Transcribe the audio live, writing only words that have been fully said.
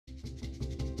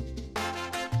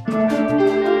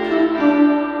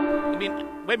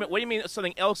Wait a minute. What do you mean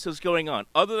something else is going on?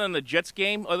 Other than the Jets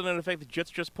game, other than the fact the Jets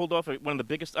just pulled off one of the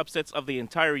biggest upsets of the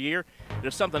entire year,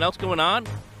 there's something else going on?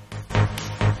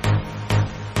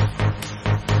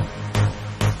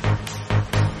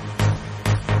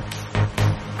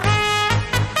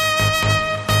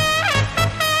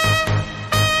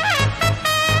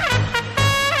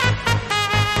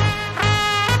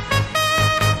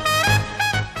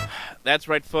 That's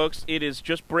right, folks. It is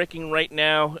just breaking right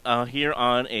now here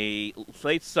on a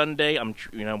late Sunday. I'm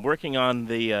working on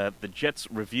the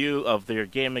Jets review of their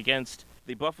game against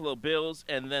the Buffalo Bills,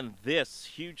 and then this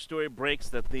huge story breaks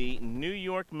that the New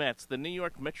York Mets, the New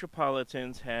York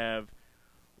Metropolitans, have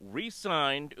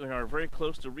re-signed and are very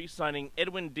close to re-signing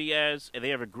Edwin Diaz, and they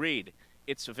have agreed.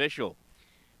 It's official.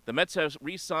 The Mets have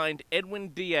re-signed Edwin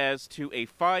Diaz to a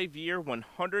 5-year,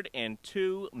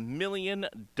 $102 million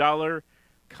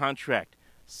contract.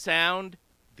 Sound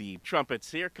the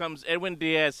trumpets. Here comes Edwin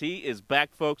Diaz. He is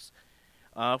back, folks,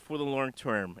 for the long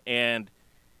term. And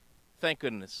thank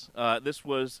goodness. This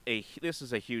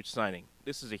is a huge signing.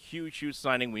 This is a huge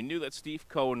signing. We knew that Steve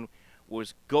Cohen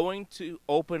was going to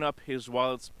open up his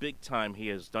wallets big time. He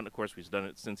has done, of course, he's done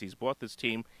it since he's bought this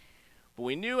team. But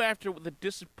we knew after the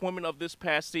disappointment of this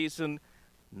past season,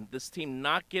 this team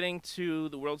not getting to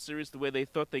the World Series the way they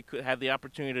thought they could have the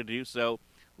opportunity to do so,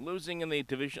 losing in the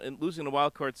division and losing the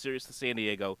wild card series to San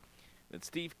Diego, that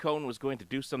Steve Cohen was going to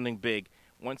do something big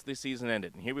once the season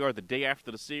ended. And here we are the day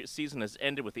after the season has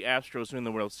ended with the Astros winning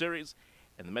the World Series,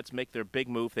 and the Mets make their big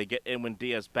move. They get Edwin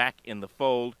Diaz back in the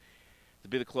fold to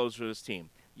be the closer of this team.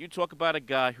 You talk about a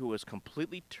guy who has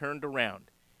completely turned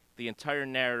around the entire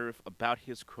narrative about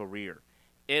his career.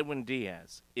 Edwin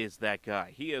Diaz is that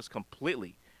guy. He has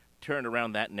completely turned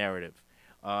around that narrative.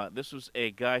 This was a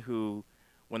guy who,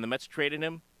 when the Mets traded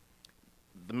him,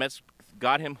 the Mets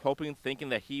got him thinking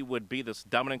that he would be this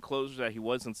dominant closer that he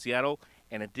was in Seattle,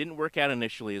 and it didn't work out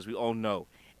initially, as we all know.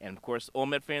 And, of course, all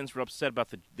Met fans were upset about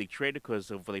the trade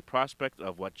because of the prospect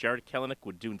of what Jared Kelenic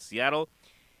would do in Seattle.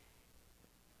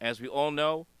 As we all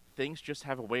know, things just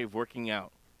have a way of working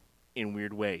out in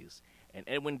weird ways. And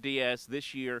Edwin Diaz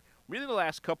this year, really the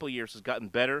last couple of years, has gotten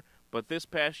better, but this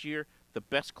past year, the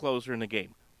best closer in the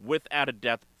game. Without a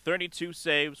doubt, 32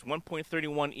 saves,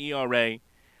 1.31 ERA,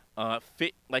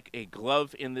 fit like a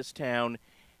glove in this town.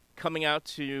 Coming out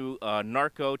to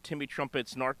Timmy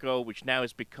Trumpet's Narco, which now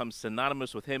has become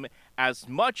synonymous with him as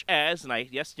much as, and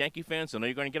yes, Yankee fans, I know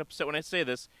you're going to get upset when I say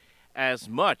this, as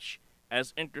much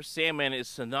as Enter Sandman is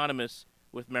synonymous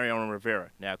with Mariano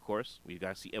Rivera. Now, of course, we've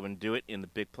got to see Edwin do it in the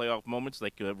big playoff moments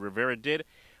like Rivera did,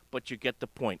 but you get the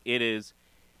point. It is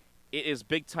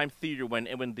big-time theater when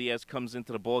Edwin Diaz comes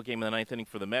into the ball game in the ninth inning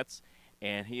for the Mets,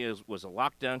 and he was a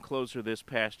lockdown closer this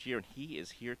past year, and he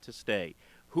is here to stay.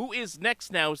 Who is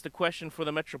next now is the question for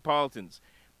the Metropolitans.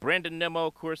 Brandon Nimmo,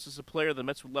 of course, is a player the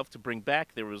Mets would love to bring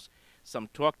back. There was some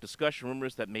talk, discussion,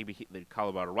 rumors that maybe the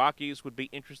Colorado Rockies would be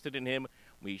interested in him.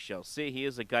 We shall see. He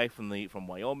is a guy from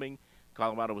Wyoming.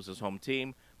 Colorado was his home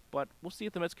team, but we'll see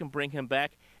if the Mets can bring him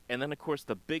back. And then, of course,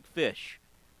 the big fish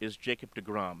is Jacob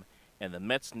deGrom, and the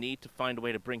Mets need to find a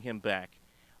way to bring him back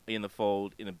in the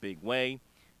fold in a big way.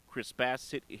 Chris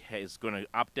Bassett is going to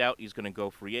opt out. He's going to go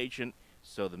free agent.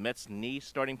 So the Mets need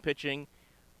starting pitching.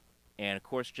 And, of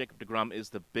course, Jacob deGrom is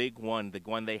the big one, the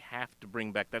one they have to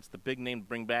bring back. That's the big name to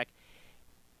bring back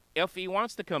if he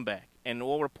wants to come back. And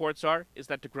all reports is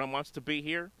that deGrom wants to be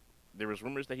here. There is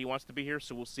rumors that he wants to be here,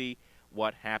 so we'll see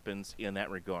what happens in that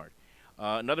regard.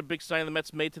 Another big sign the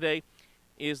Mets made today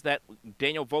is that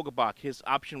Daniel Vogelbach, his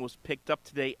option was picked up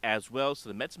today as well. So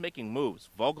the Mets making moves.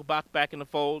 Vogelbach back in the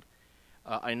fold.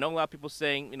 I know a lot of people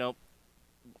saying,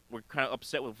 we're kind of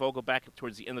upset with Vogelbach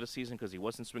towards the end of the season because he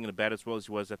wasn't swinging the bat as well as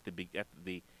he was at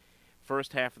the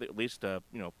first half, at least,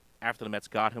 after the Mets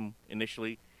got him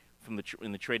initially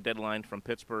in the trade deadline from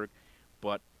Pittsburgh.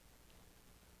 But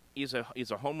he's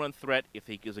a home run threat. If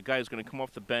he is a guy who's going to come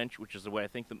off the bench, which is the way I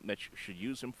think the Mets should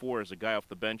use him for, as a guy off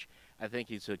the bench, I think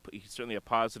he's certainly a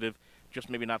positive, just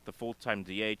maybe not the full-time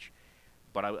DH.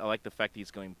 But I like the fact that he's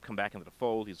going to come back into the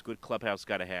fold. He's a good clubhouse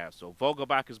guy to have. So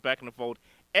Vogelbach is back in the fold.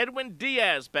 Edwin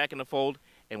Diaz back in the fold.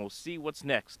 And we'll see what's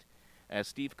next as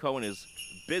Steve Cohen is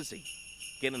busy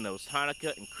getting those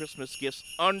Hanukkah and Christmas gifts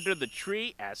under the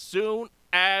tree as soon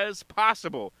as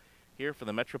possible here for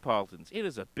the Metropolitans. It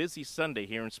is a busy Sunday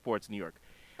here in Sports New York.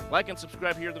 Like and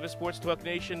subscribe here to the Sports Talk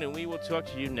Nation, and we will talk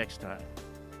to you next time.